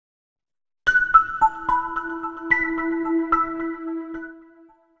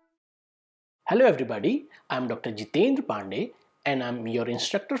Hello everybody, I am Dr. Jeetendra Pande and I am your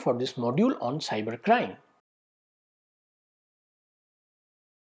instructor for this module on cybercrime.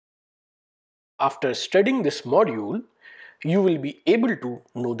 After studying this module, you will be able to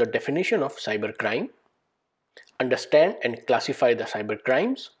know the definition of cybercrime, understand and classify the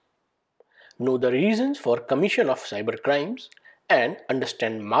cybercrimes, know the reasons for commission of cybercrimes, and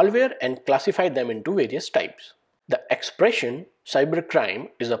understand malware and classify them into various types. The expression cybercrime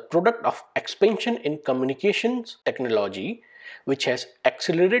is a product of expansion in communications technology which has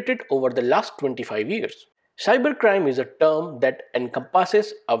accelerated over the last 25 years. Cybercrime is a term that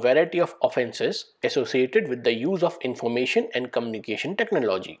encompasses a variety of offenses associated with the use of information and communication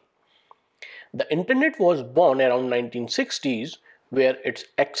technology. The internet was born around 1960s, where its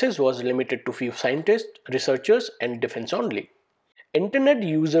access was limited to few scientists, researchers and defense only. Internet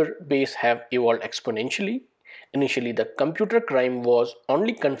user base have evolved exponentially. Initially, the computer crime was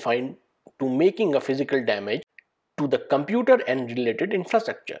only confined to making a physical damage to the computer and related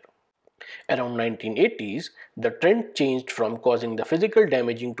infrastructure. Around 1980s, the trend changed from causing the physical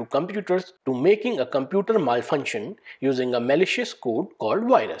damaging to computers to making a computer malfunction using a malicious code called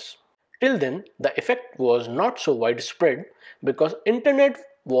virus. Till then, the effect was not so widespread because internet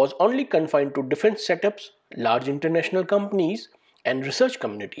was only confined to defense setups, large international companies, and research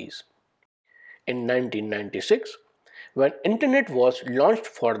communities. In 1996, when internet was launched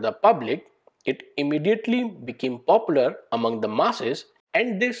for the public, it immediately became popular among the masses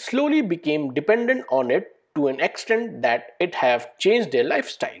and they slowly became dependent on it to an extent that it have changed their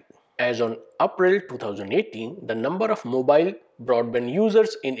lifestyle. As on April 2018, the number of mobile broadband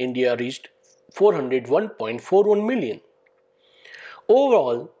users in India reached 401.41 million.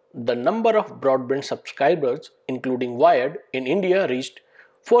 Overall, the number of broadband subscribers, including wired, in India reached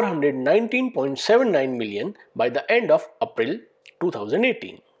 419.79 million by the end of April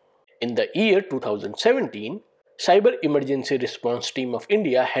 2018. In the year 2017, Cyber Emergency Response Team of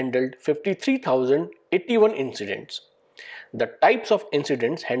India handled 53,081 incidents. The types of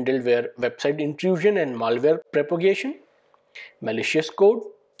incidents handled were website intrusion and malware propagation, malicious code,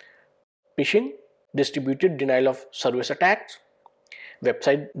 phishing, distributed denial of service attacks,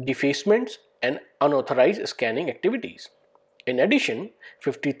 website defacements, and unauthorized scanning activities. In addition,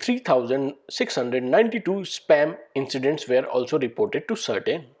 53,692 spam incidents were also reported to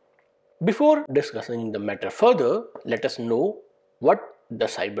CERT-In. Before discussing the matter further, let us know what the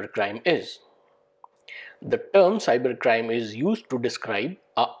cybercrime is. The term cybercrime is used to describe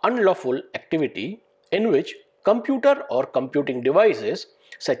an unlawful activity in which computer or computing devices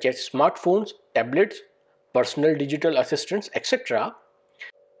such as smartphones, tablets, personal digital assistants, etc.,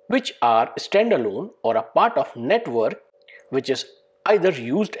 which are standalone or a part of network which is either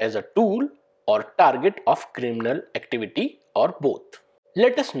used as a tool or target of criminal activity or both.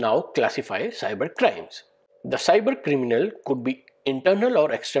 Let us now classify cybercrimes. The cybercriminal could be internal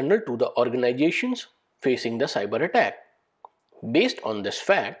or external to the organizations facing the cyber attack. Based on this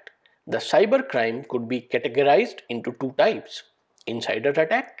fact, the cybercrime could be categorized into two types: insider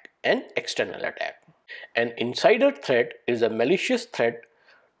attack and external attack. An insider threat is a malicious threat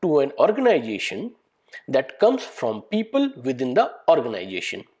to an organization that comes from people within the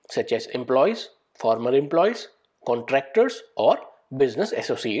organization, such as employees, former employees, contractors, or business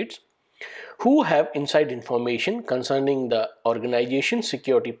associates who have inside information concerning the organization's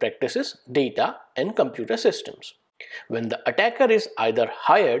security practices, data, and computer systems. When the attacker is either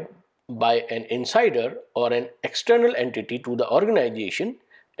hired by an insider or an external entity to the organization,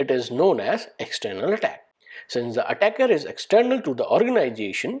 it is known as external attack. Since the attacker is external to the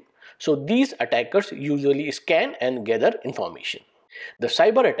organization, so these attackers usually scan and gather information. The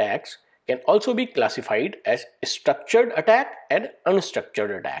cyber attacks can also be classified as structured attack and unstructured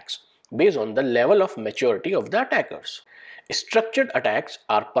attacks based on the level of maturity of the attackers. Structured attacks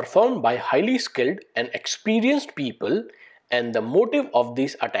are performed by highly skilled and experienced people, and the motive of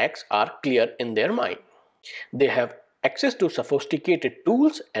these attacks are clear in their mind. They have access to sophisticated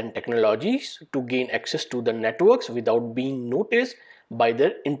tools and technologies to gain access to the networks without being noticed by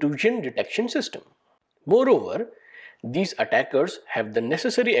their intrusion detection system. Moreover, these attackers have the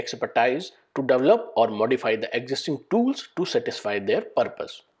necessary expertise to develop or modify the existing tools to satisfy their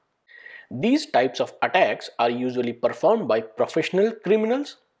purpose. These types of attacks are usually performed by professional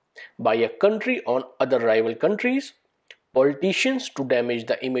criminals, by a country on other rival countries, politicians to damage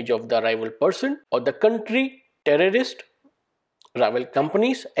the image of the rival person or the country, terrorist, rival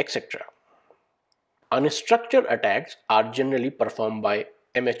companies, etc. Unstructured attacks are generally performed by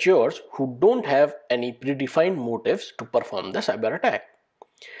amateurs who don't have any predefined motives to perform the cyber attack.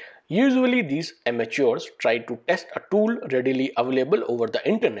 Usually these amateurs try to test a tool readily available over the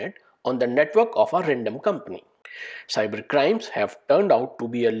internet on the network of a random company. Cybercrimes have turned out to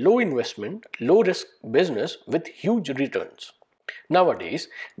be a low investment, low risk business with huge returns. Nowadays,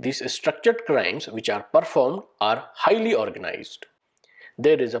 these structured crimes which are performed are highly organized.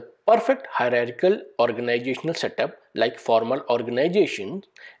 There is a perfect hierarchical organizational setup like formal organizations,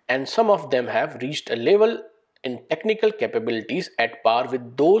 and some of them have reached a level in technical capabilities at par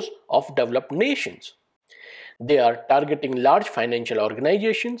with those of developed nations. They are targeting large financial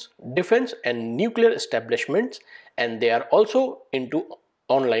organizations, defense and nuclear establishments, and they are also into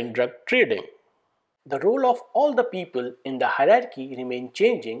online drug trading. The role of all the people in the hierarchy remains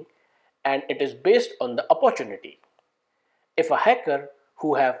changing, and it is based on the opportunity. If a hacker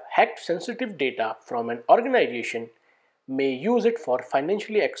who have hacked sensitive data from an organization may use it for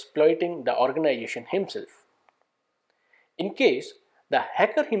financially exploiting the organization himself. In case the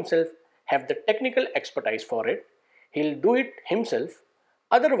hacker himself have the technical expertise for it, he'll do it himself.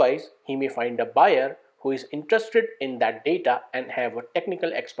 Otherwise, he may find a buyer who is interested in that data and have a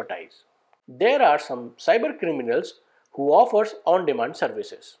technical expertise. There are some cyber criminals who offers on-demand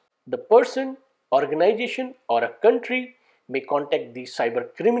services. The person, organization or a country may contact these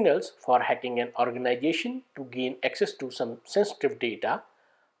cyber criminals for hacking an organization to gain access to some sensitive data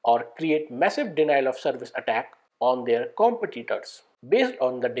or create massive denial of service attack on their competitors. Based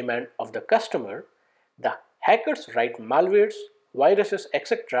on the demand of the customer, the hackers write malwares, viruses,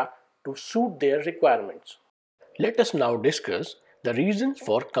 etc. to suit their requirements. Let us now discuss the reasons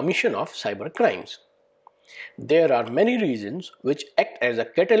for commission of cyber crimes. There are many reasons which act as a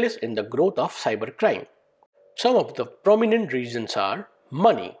catalyst in the growth of cybercrime. Some of the prominent reasons are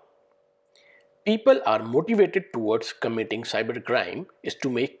money. People are motivated towards committing cybercrime is to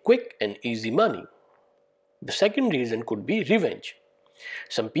make quick and easy money. The second reason could be revenge.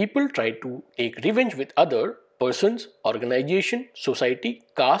 Some people try to take revenge with other persons, organization, society,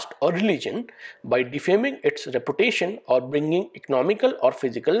 caste or religion by defaming its reputation or bringing economical or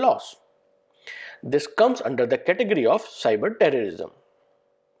physical loss. This comes under the category of cyber terrorism.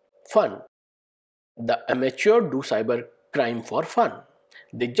 Fun. The amateur do cyber crime for fun.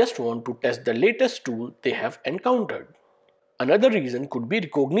 They just want to test the latest tool they have encountered. Another reason could be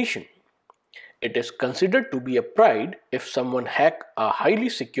recognition. It is considered to be a pride if someone hack a highly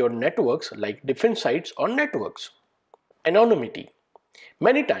secure networks like defense sites or networks. Anonymity.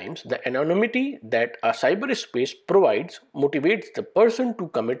 Many times the anonymity that a cyberspace provides motivates the person to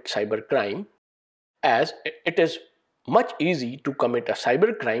commit cybercrime, as it is much easy to commit a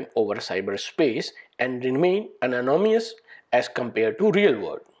cybercrime over cyberspace and remain anonymous as compared to real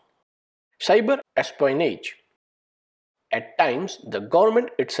world. Cyber espionage. At times, the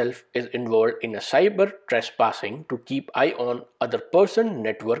government itself is involved in a cyber trespassing to keep eye on other person,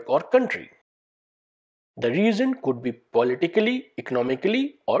 network or country. The reason could be politically,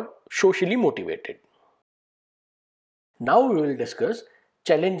 economically or socially motivated. Now we will discuss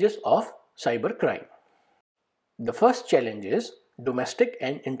challenges of cybercrime. The first challenge is domestic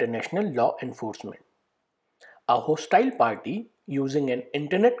and international law enforcement. A hostile party using an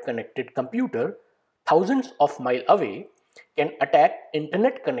internet-connected computer thousands of miles away can attack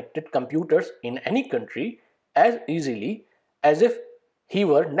internet-connected computers in any country as easily as if he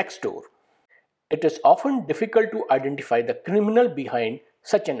were next door. It is often difficult to identify the criminal behind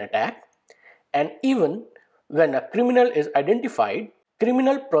such an attack, and even when a criminal is identified,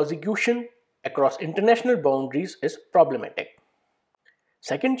 criminal prosecution across international boundaries is problematic.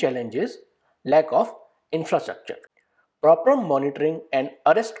 Second challenge is lack of infrastructure. Proper monitoring and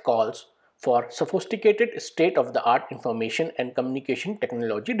arrest calls for sophisticated state-of-the-art information and communication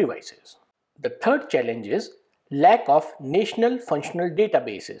technology devices. The third challenge is lack of national functional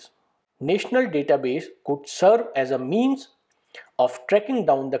databases. National database could serve as a means of tracking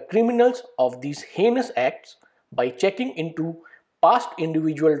down the criminals of these heinous acts by checking into past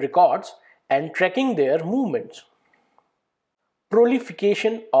individual records and tracking their movements.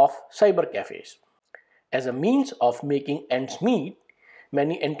 Proliferation of cyber cafes. As a means of making ends meet,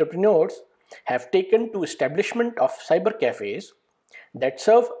 many entrepreneurs have taken to establishment of cyber cafes that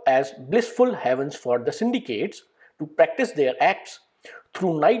serve as blissful havens for the syndicates to practice their acts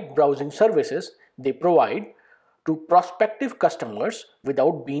through night browsing services they provide to prospective customers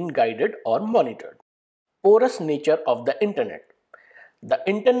without being guided or monitored. Porous nature of the internet. The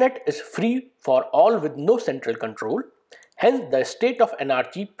internet is free for all with no central control, hence the state of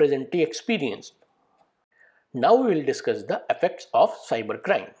anarchy presently experienced. Now we will discuss the effects of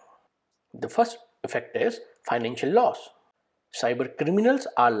cybercrime. The first effect is financial loss. Cyber criminals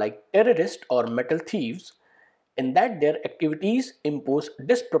are like terrorists or metal thieves in that their activities impose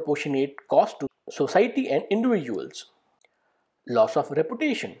disproportionate cost to society and individuals. Loss of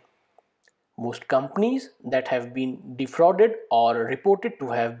reputation. Most companies that have been defrauded or reported to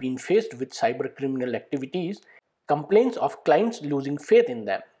have been faced with cyber criminal activities complains of clients losing faith in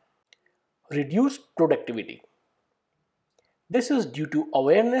them. Reduced productivity. This is due to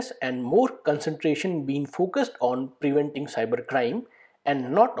awareness and more concentration being focused on preventing cybercrime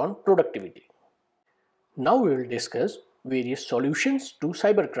and not on productivity. Now we will discuss various solutions to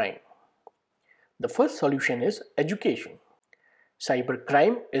cybercrime. The first solution is education.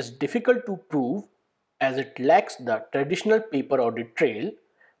 Cybercrime is difficult to prove as it lacks the traditional paper audit trail,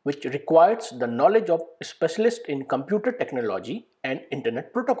 which requires the knowledge of specialists in computer technology and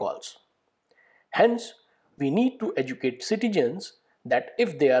internet protocols. Hence, we need to educate citizens that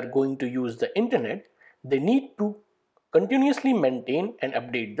if they are going to use the internet, they need to continuously maintain and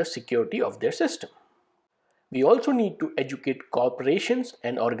update the security of their system. We also need to educate corporations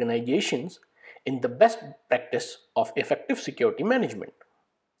and organizations in the best practice of effective security management.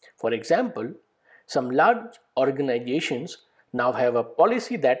 For example, some large organizations now have a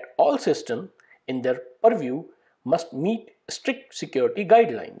policy that all systems in their purview must meet strict security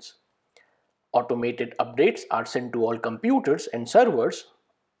guidelines. Automated updates are sent to all computers and servers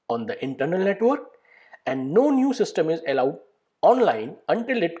on the internal network, and no new system is allowed online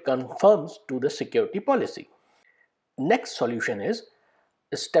until it conforms to the security policy. Next solution is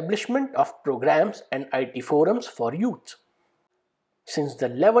establishment of programs and IT forums for youth. Since the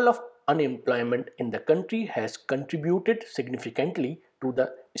level of unemployment in the country has contributed significantly to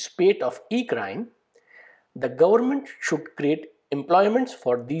the spate of e-crime, the government should create employments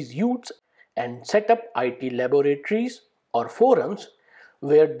for these youths and set up IT laboratories or forums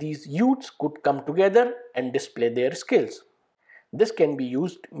where these youths could come together and display their skills. This can be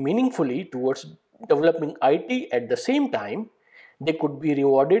used meaningfully towards developing IT. At the same time, they could be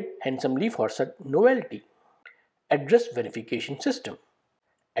rewarded handsomely for such novelty. Address verification system.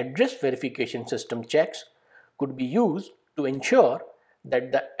 Address verification system checks could be used to ensure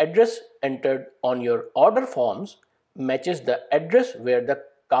that the address entered on your order forms matches the address where the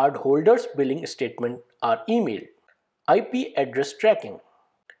cardholder's billing statement are emailed. IP address tracking.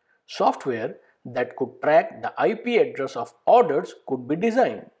 Software that could track the IP address of orders could be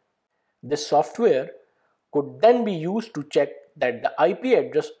designed. This software could then be used to check that the IP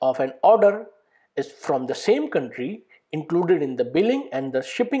address of an order is from the same country included in the billing and the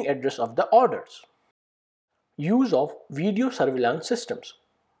shipping address of the orders. Use of video surveillance systems.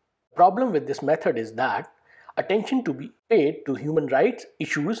 The problem with this method is that attention to be paid to human rights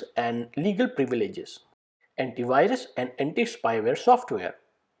issues and legal privileges. Antivirus and anti-spyware software.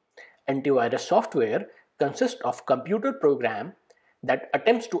 Antivirus software consists of computer program that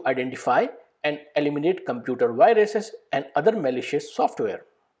attempts to identify and eliminate computer viruses and other malicious software.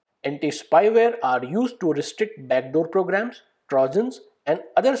 Anti-spyware are used to restrict backdoor programs, trojans, and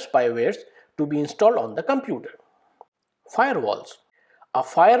other spywares to be installed on the computer. Firewalls. A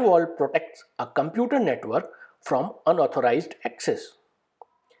firewall protects a computer network from unauthorized access.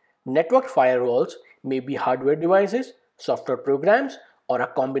 Network firewalls may be hardware devices, software programs, or a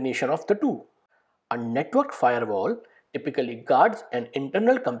combination of the two. A network firewall typically guards an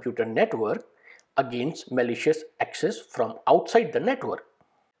internal computer network against malicious access from outside the network.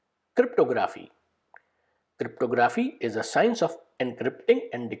 Cryptography. Cryptography is a science of encrypting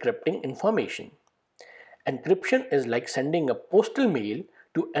and decrypting information. Encryption is like sending a postal mail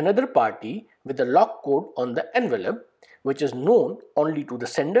to another party with a lock code on the envelope, which is known only to the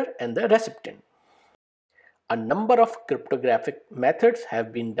sender and the recipient. A number of cryptographic methods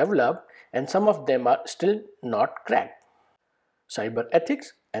have been developed, and some of them are still not cracked. Cyber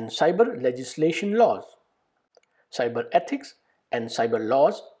ethics and cyber legislation laws. Cyber ethics and cyber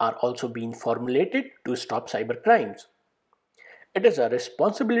laws are also being formulated to stop cyber crimes. It is a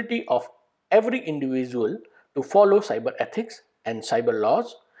responsibility of every individual to follow cyber ethics and cyber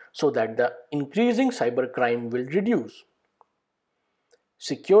laws so that the increasing cybercrime will reduce.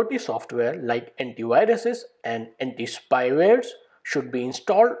 Security software like antiviruses and anti-spywares should be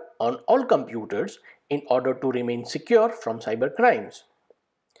installed on all computers in order to remain secure from cybercrimes.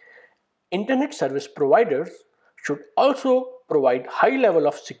 Internet service providers should also provide high level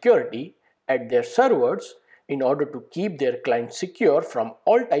of security at their servers in order to keep their clients secure from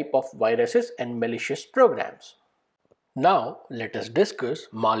all type of viruses and malicious programs. Now let us discuss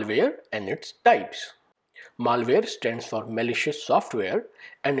malware and its types. Malware stands for malicious software,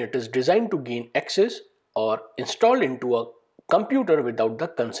 and it is designed to gain access or installed into a computer without the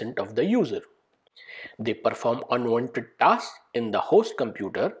consent of the user. They perform unwanted tasks in the host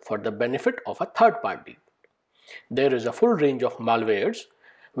computer for the benefit of a third party. There is a full range of malwares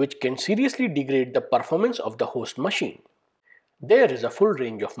which can seriously degrade the performance of the host machine. There is a full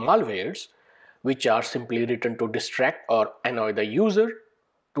range of malwares which are simply written to distract or annoy the user,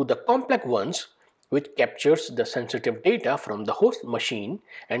 to the complex ones, which captures the sensitive data from the host machine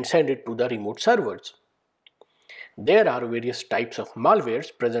and send it to the remote servers. There are various types of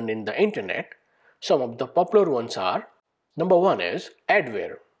malwares present in the internet. Some of the popular ones are: number one is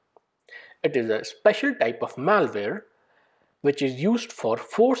adware. It is a special type of malware which is used for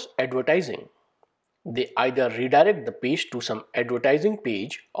force advertising. They either redirect the page to some advertising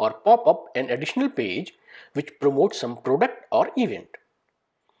page or pop up an additional page which promotes some product or event.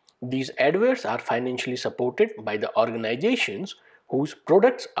 These adwares are financially supported by the organizations whose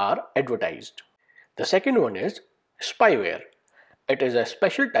products are advertised. The second one is spyware. It is a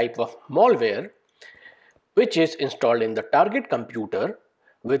special type of malware which is installed in the target computer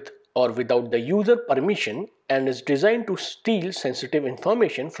with or without the user permission and is designed to steal sensitive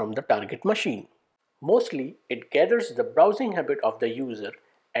information from the target machine. Mostly, it gathers the browsing habit of the user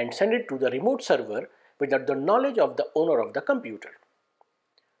and sends it to the remote server without the knowledge of the owner of the computer.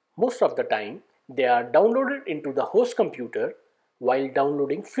 Most of the time, they are downloaded into the host computer while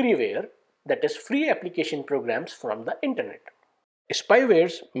downloading freeware, that is free application programs from the internet.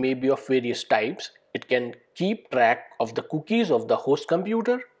 Spywares may be of various types. It can keep track of the cookies of the host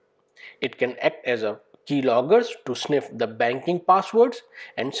computer. It can act as a keyloggers to sniff the banking passwords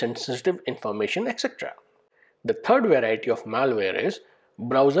and sensitive information, etc. The third variety of malware is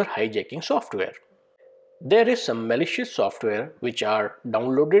browser hijacking software. There is some malicious software which are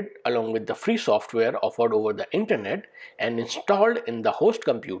downloaded along with the free software offered over the internet and installed in the host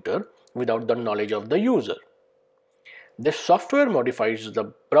computer without the knowledge of the user. This software modifies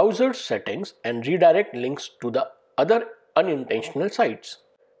the browser settings and redirect links to the other unintentional sites.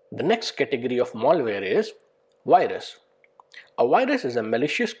 The next category of malware is virus. A virus is a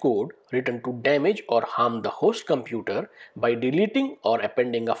malicious code written to damage or harm the host computer by deleting or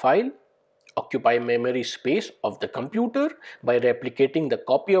appending a file, occupy memory space of the computer by replicating the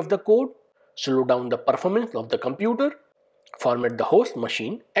copy of the code, slow down the performance of the computer, format the host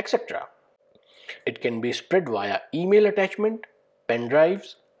machine, etc. It can be spread via email attachment, pen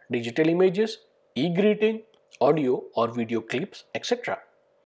drives, digital images, e-greeting, audio or video clips, etc.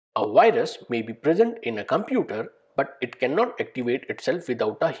 A virus may be present in a computer, but it cannot activate itself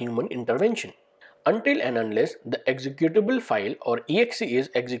without a human intervention. Until and unless the executable file or exe is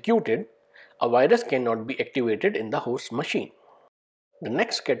executed, a virus cannot be activated in the host machine. The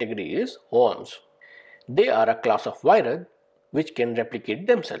next category is worms. They are a class of virus which can replicate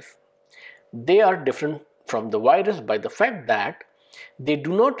themselves. They are different from the virus by the fact that they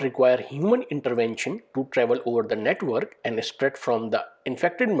do not require human intervention to travel over the network and spread from the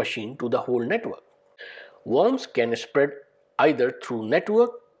infected machine to the whole network. Worms can spread either through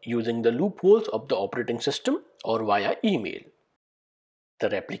network using the loopholes of the operating system or via email. The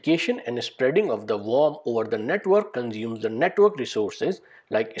replication and spreading of the worm over the network consumes the network resources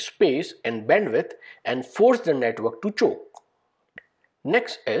like space and bandwidth and force the network to choke.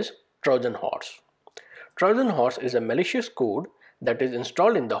 Next is Trojan horse. Trojan horse is a malicious code that is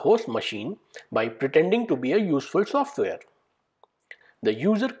installed in the host machine by pretending to be a useful software. The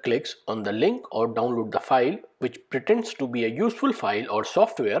user clicks on the link or download the file which pretends to be a useful file or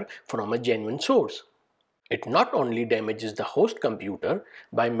software from a genuine source. It not only damages the host computer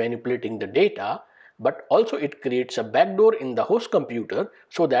by manipulating the data, but also it creates a backdoor in the host computer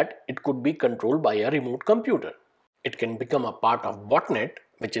so that it could be controlled by a remote computer. It can become a part of botnet,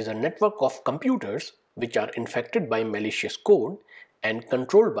 which is a network of computers which are infected by malicious code and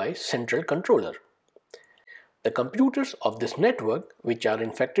controlled by central controller. The computers of this network which are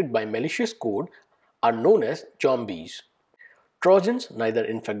infected by malicious code are known as zombies. Trojans neither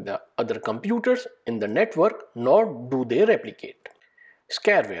infect the other computers in the network nor do they replicate.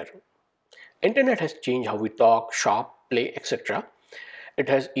 Scareware. Internet has changed how we talk, shop, play, etc. It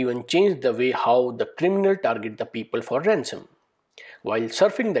has even changed the way how the criminal target the people for ransom. While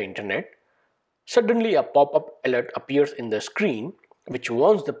surfing the internet, suddenly a pop-up alert appears in the screen which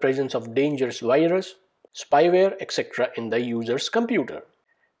warns the presence of dangerous virus, spyware, etc. in the user's computer.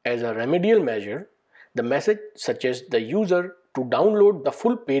 As a remedial measure, the message suggests the user to download the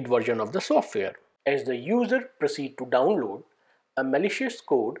full paid version of the software. As the user proceeds to download, a malicious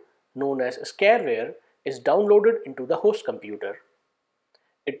code known as scareware is downloaded into the host computer.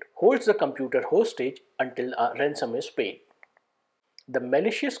 It holds the computer hostage until a ransom is paid. The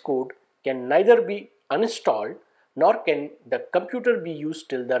malicious code can neither be uninstalled nor can the computer be used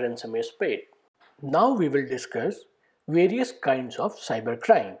till the ransom is paid. Now we will discuss various kinds of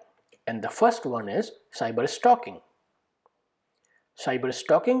cybercrime, and the first one is cyber stalking. Cyber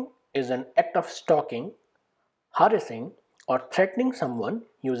stalking is an act of stalking, harassing or threatening someone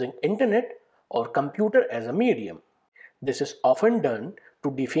using internet or computer as a medium. This is often done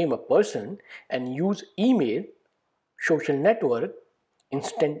to defame a person and use email, social network,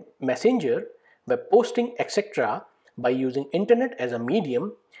 instant messenger, web posting, etc. by using internet as a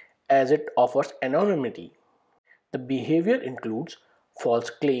medium as it offers anonymity. The behavior includes false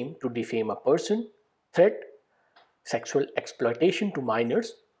claim to defame a person, threat, sexual exploitation to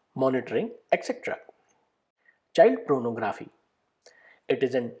minors, monitoring, etc. Child pornography. It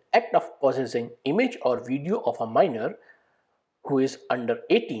is an act of possessing image or video of a minor who is under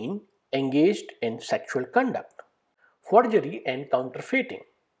 18 engaged in sexual conduct. Forgery and counterfeiting.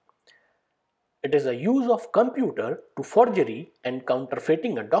 It is a use of computer to forgery and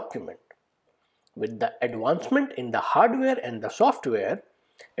counterfeiting a document. With the advancement in the hardware and the software,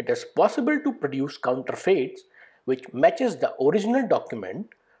 it is possible to produce counterfeits which matches the original document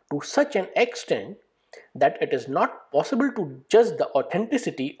to such an extent that it is not possible to judge the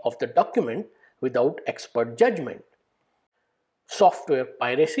authenticity of the document without expert judgment. Software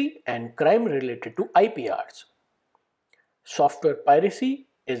piracy and crime related to IPRs. Software piracy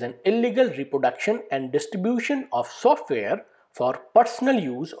is an illegal reproduction and distribution of software for personal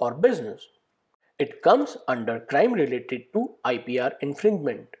use or business. It comes under crime related to IPR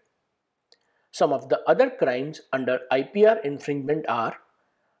infringement. Some of the other crimes under IPR infringement are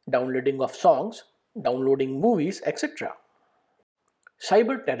downloading of songs, downloading movies, etc.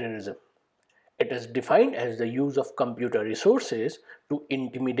 Cyber terrorism. It is defined as the use of computer resources to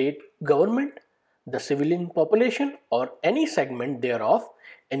intimidate government, the civilian population, or any segment thereof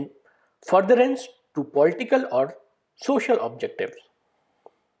in furtherance to political or social objectives.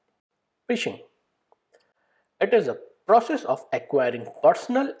 Phishing. It is a process of acquiring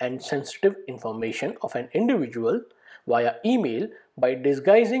personal and sensitive information of an individual via email by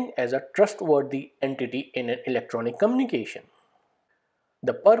disguising as a trustworthy entity in an electronic communication.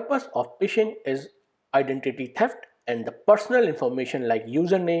 The purpose of phishing is identity theft, and the personal information like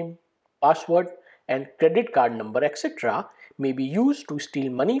username, password, and credit card number, etc. may be used to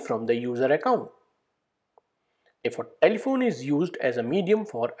steal money from the user account. If a telephone is used as a medium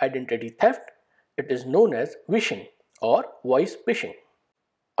for identity theft, it is known as vishing or voice phishing.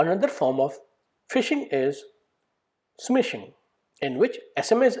 Another form of phishing is smishing, in which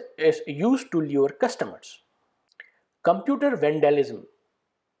SMS is used to lure customers. Computer vandalism.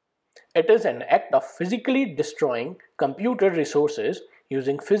 It is an act of physically destroying computer resources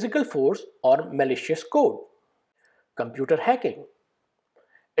using physical force or malicious code. Computer hacking.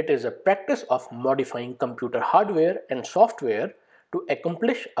 It is a practice of modifying computer hardware and software to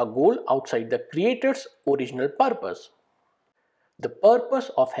accomplish a goal outside the creator's original purpose. The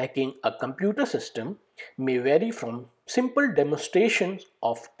purpose of hacking a computer system may vary from simple demonstrations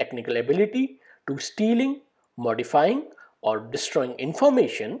of technical ability to stealing, modifying, or destroying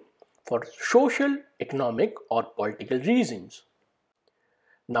information for social, economic, or political reasons.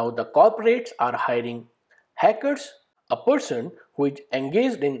 Now the corporates are hiring hackers, a person who is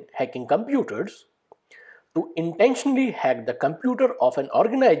engaged in hacking computers, to intentionally hack the computer of an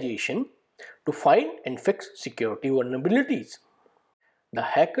organization to find and fix security vulnerabilities. The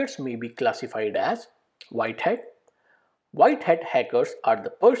hackers may be classified as white hat. White hat hackers are the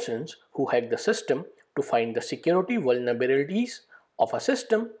persons who hack the system to find the security vulnerabilities of a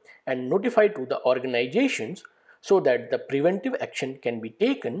system and notify to the organizations so that the preventive action can be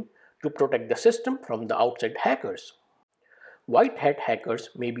taken to protect the system from the outside hackers. White hat hackers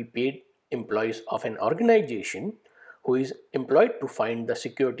may be paid employees of an organization who is employed to find the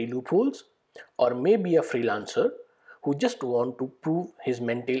security loopholes, or may be a freelancer who just want to prove his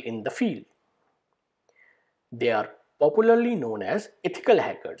mental in the field. They are popularly known as ethical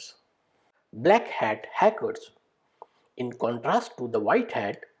hackers. Black hat hackers. In contrast to the white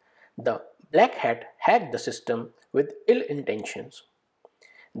hat, the black hat hack the system with ill intentions.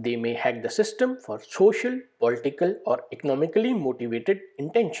 They may hack the system for social, political, or economically motivated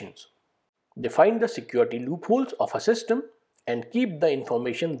intentions. They find the security loopholes of a system and keep the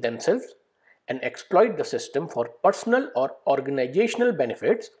information themselves and exploit the system for personal or organizational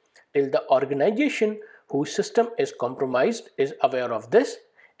benefits till the organization whose system is compromised is aware of this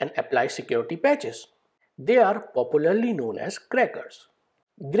and applies security patches. They are popularly known as crackers.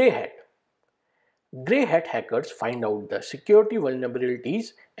 Grey hat. Grey hat hackers find out the security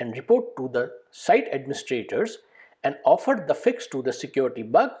vulnerabilities and report to the site administrators and offer the fix to the security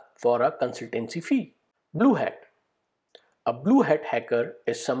bug for a consultancy fee. Blue hat. A blue hat hacker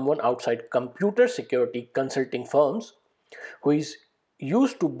is someone outside computer security consulting firms who is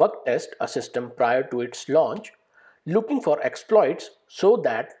used to bug test a system prior to its launch, looking for exploits so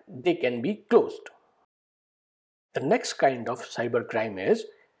that they can be closed. The next kind of cybercrime is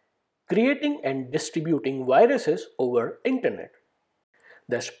creating and distributing viruses over internet.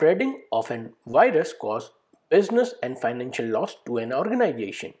 The spreading of an virus causes business and financial loss to an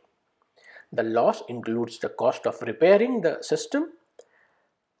organization. The loss includes the cost of repairing the system,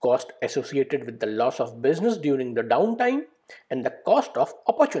 cost associated with the loss of business during the downtime, and the cost of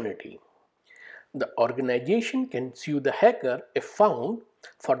opportunity. The organization can sue the hacker if found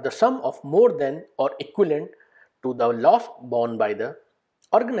for the sum of more than or equivalent to the loss borne by the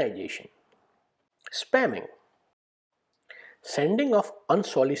organization. Spamming. Sending of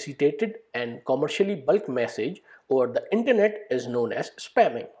unsolicited and commercially bulk message over the internet is known as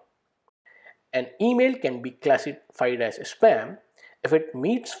spamming. An email can be classified as spam if it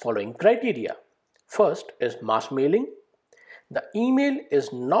meets following criteria. First is mass mailing. The email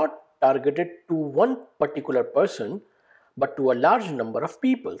is not targeted to one particular person but to a large number of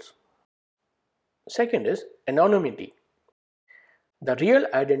people. Second is anonymity. The real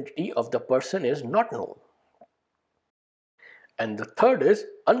identity of the person is not known. And the third is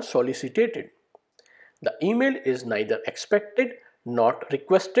unsolicited. The email is neither expected nor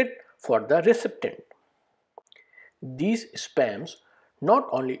requested for the recipient. These spams not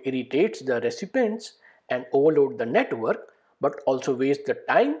only irritates the recipients and overload the network but also waste the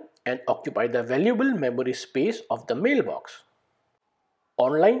time and occupy the valuable memory space of the mailbox.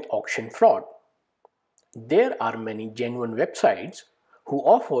 Online auction fraud. There are many genuine websites who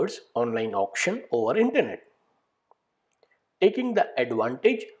offers online auction over internet. Taking the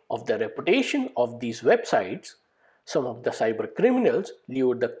advantage of the reputation of these websites, some of the cyber criminals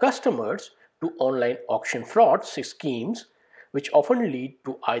lure the customers to online auction fraud schemes, which often lead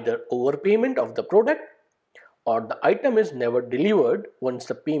to either overpayment of the product or the item is never delivered once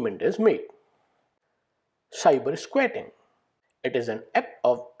the payment is made. Cyber squatting. It is an act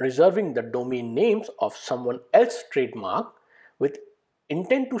of reserving the domain names of someone else's trademark with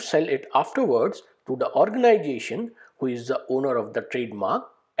intent to sell it afterwards to the organization who is the owner of the trademark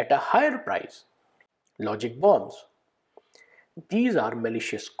at a higher price. Logic bombs. These are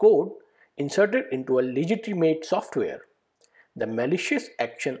malicious code inserted into a legitimate software. The malicious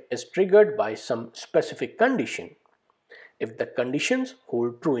action is triggered by some specific condition. If the conditions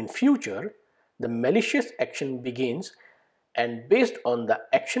hold true in future, the malicious action begins, and based on the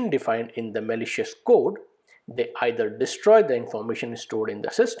action defined in the malicious code, they either destroy the information stored in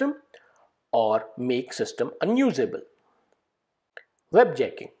the system or make system unusable.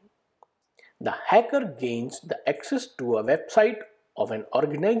 Webjacking. The hacker gains the access to a website of an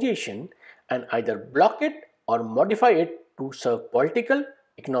organization and either block it or modify it to serve political,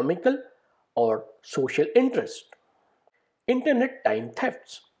 economical, or social interest. Internet time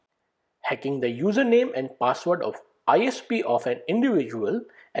thefts. Hacking the username and password of ISP of an individual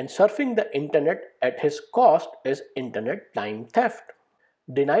and surfing the internet at his cost is internet time theft.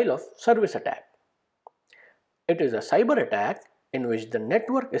 Denial of service attack. It is a cyber attack in which the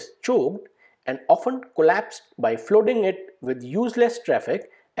network is choked and often collapsed by flooding it with useless traffic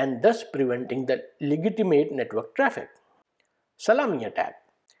and thus preventing the legitimate network traffic. Salami attack.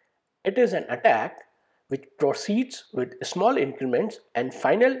 It is an attack which proceeds with small increments and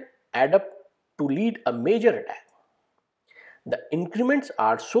final add up to lead a major attack. The increments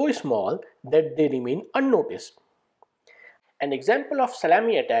are so small that they remain unnoticed. An example of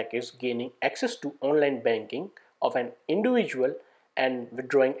salami attack is gaining access to online banking of an individual and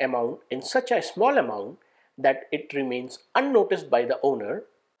withdrawing amount in such a small amount that it remains unnoticed by the owner.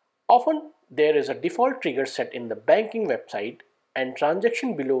 Often there is a default trigger set in the banking website and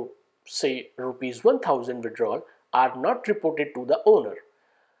transaction below say rupees 1000 withdrawal are not reported to the owner.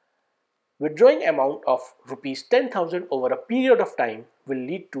 Withdrawing amount of rupees 10,000 over a period of time will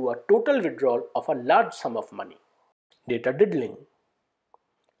lead to a total withdrawal of a large sum of money. Data diddling.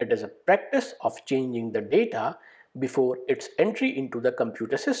 It is a practice of changing the data before its entry into the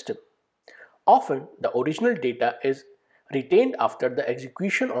computer system. Often the original data is retained after the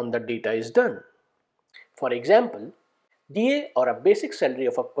execution on the data is done. For example, DA or a basic salary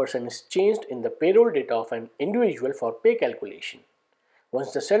of a person is changed in the payroll data of an individual for pay calculation.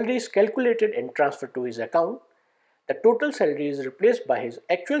 Once the salary is calculated and transferred to his account, the total salary is replaced by his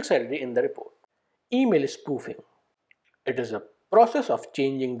actual salary in the report. Email spoofing. It is a process of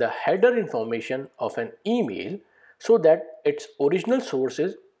changing the header information of an email so that its original source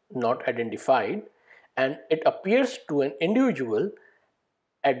is not identified and it appears to an individual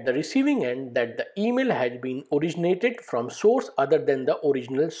at the receiving end that the email has been originated from source other than the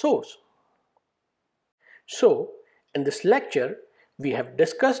original source. So, in this lecture, we have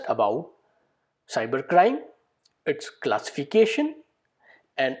discussed about cybercrime, its classification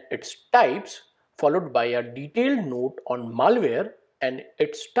and its types, followed by a detailed note on malware and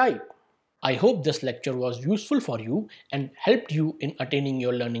its type. I hope this lecture was useful for you and helped you in attaining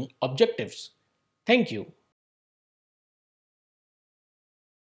your learning objectives. Thank you.